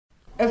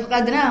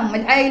فقدناهم.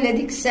 العائلة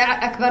ديك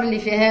الساعة أكبر اللي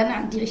فيها أنا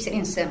عندي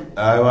 20 سنة.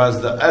 I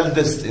was the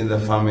eldest in the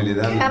family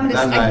then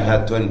I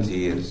had 20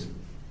 years.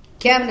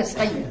 كامل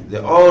صغير. They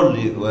all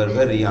were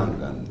very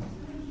young.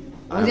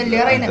 وذا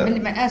اللي رأينا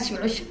بالمآسي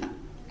وعشنا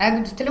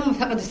قلت لهم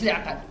فقدت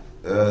العقل.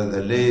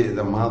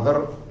 The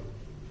mother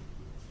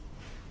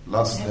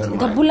lost her mind.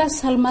 Gabula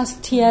Salma's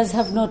tears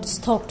have not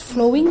stopped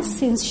flowing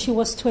since she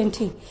was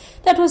 20.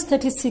 That was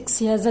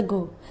 36 years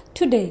ago.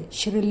 Today,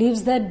 she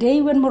relives that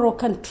day when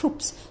Moroccan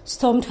troops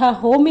stormed her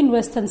home in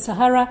Western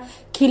Sahara,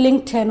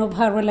 killing 10 of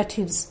her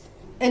relatives.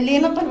 اللي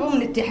نطلبه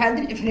من الاتحاد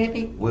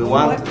الإفريقي. We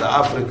want the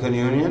African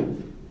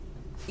Union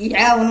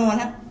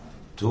يعاونونا.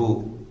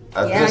 To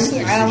address this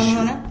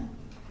issue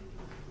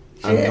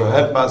and to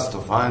help us to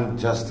find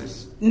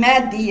justice.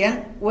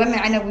 ماديا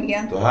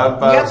ومعنويا. To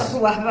help us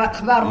يعطوا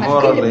أخبارنا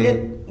في كل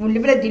بلد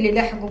والبلد اللي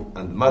لحقوا.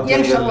 And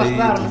materially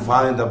to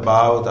find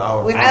about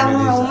our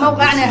ويعاونونا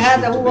وموقعنا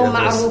هذا هو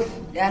معروف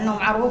لأنه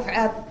معروف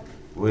عاد.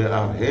 We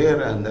are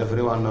here and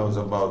everyone knows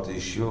about the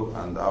issue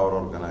and our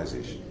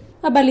organization.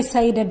 Abali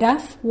Said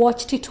Adaf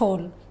watched it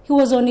all. He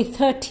was only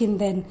 13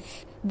 then.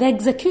 The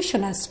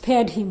executioner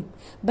spared him,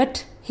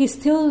 but he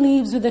still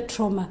lives with the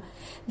trauma.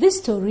 This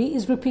story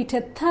is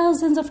repeated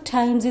thousands of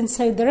times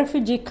inside the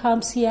refugee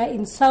camps here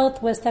in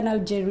southwestern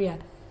Algeria.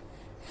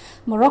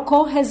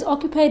 Morocco has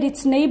occupied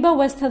its neighbor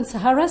Western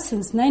Sahara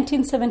since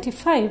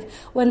 1975,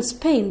 when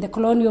Spain, the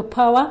colonial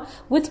power,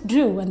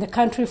 withdrew and the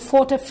country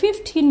fought a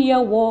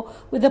 15-year war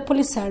with the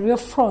Polisario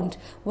Front,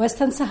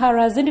 Western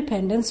Sahara's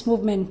independence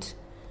movement.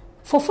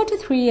 For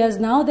 43 years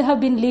now, they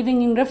have been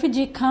living in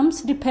refugee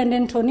camps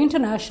dependent on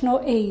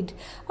international aid.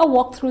 A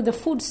walk through the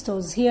food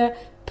stores here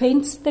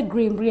paints the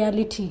grim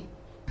reality.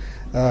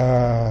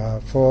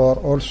 For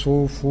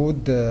also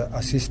food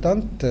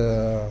assistance,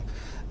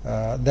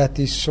 that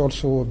is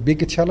also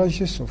big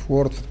challenges of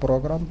World Food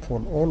Program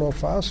for all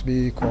of us,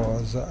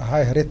 because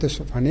high rates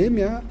of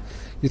anemia,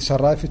 it's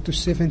arrived to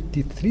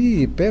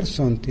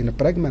 73% in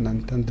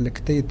pregnant and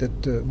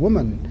lactated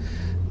women.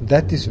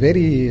 That is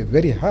very,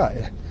 very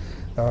high.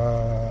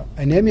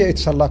 Anemia,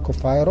 it's a lack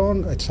of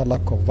iron, it's a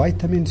lack of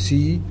vitamin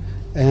C,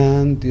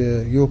 and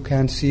you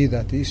can see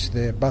that is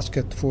the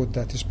basket food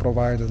that is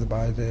provided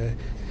by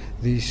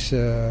these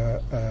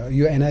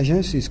UN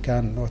agencies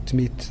cannot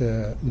meet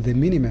the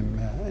minimum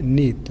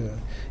need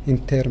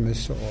in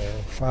terms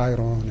of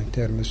iron, in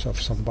terms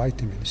of some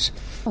vitamins.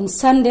 On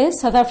Sunday,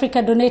 South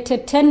Africa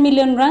donated 10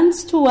 million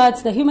rands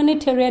towards the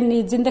humanitarian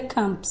needs in the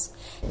camps.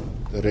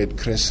 The Red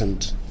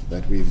Crescent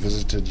that we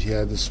visited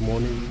here this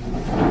morning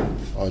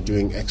are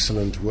doing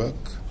excellent work,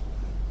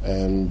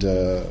 and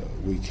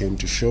we came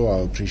to show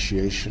our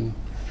appreciation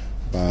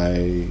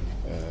by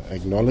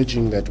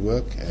acknowledging that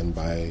work and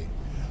by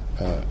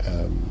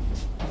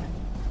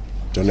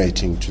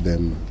donating to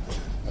them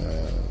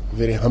a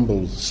very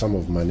humble sum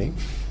of money,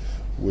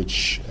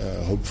 which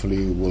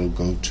hopefully will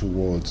go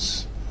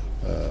towards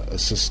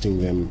assisting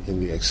them in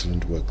the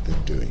excellent work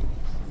they're doing.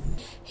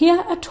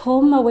 Here at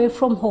home, away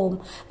from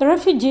home, the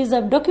refugees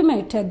have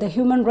documented the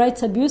human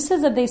rights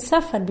abuses that they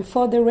suffered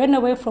before they ran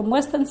away from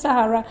Western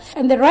Sahara,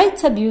 and the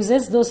rights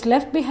abuses those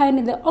left behind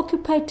in the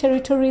occupied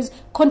territories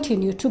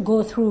continue to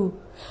go through.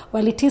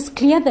 While it is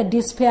clear that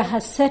despair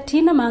has set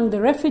in among the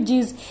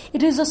refugees,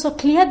 it is also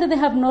clear that they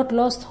have not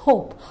lost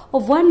hope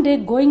of one day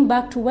going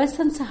back to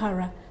Western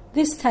Sahara,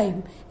 this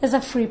time as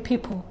a free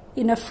people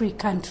in a free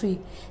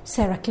country.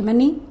 Sarah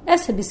Kimani,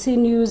 SABC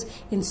News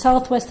in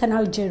southwestern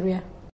Algeria.